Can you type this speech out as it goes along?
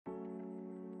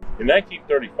In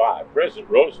 1935, President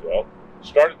Roosevelt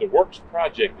started the Works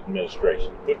Project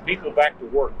Administration to put people back to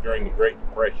work during the Great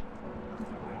Depression.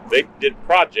 They did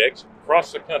projects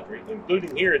across the country,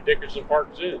 including here at Dickerson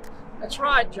Park Zoo. That's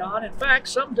right, John. In fact,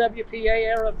 some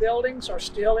WPA-era buildings are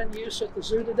still in use at the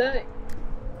zoo today.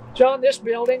 John, this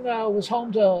building was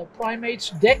home to primates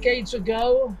decades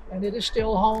ago, and it is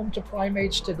still home to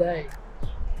primates today.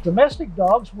 Domestic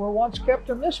dogs were once kept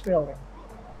in this building.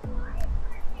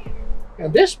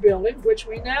 And this building, which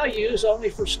we now use only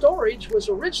for storage, was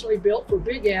originally built for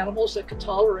big animals that could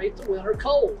tolerate the winter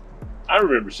cold. I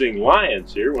remember seeing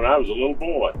lions here when I was a little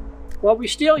boy. Well, we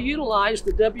still utilize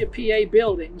the WPA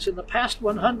buildings. In the past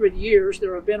 100 years,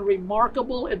 there have been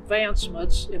remarkable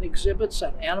advancements in exhibits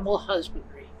and animal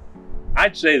husbandry.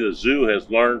 I'd say the zoo has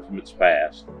learned from its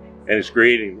past and is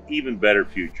creating an even better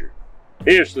future.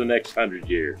 Here's to the next 100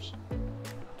 years.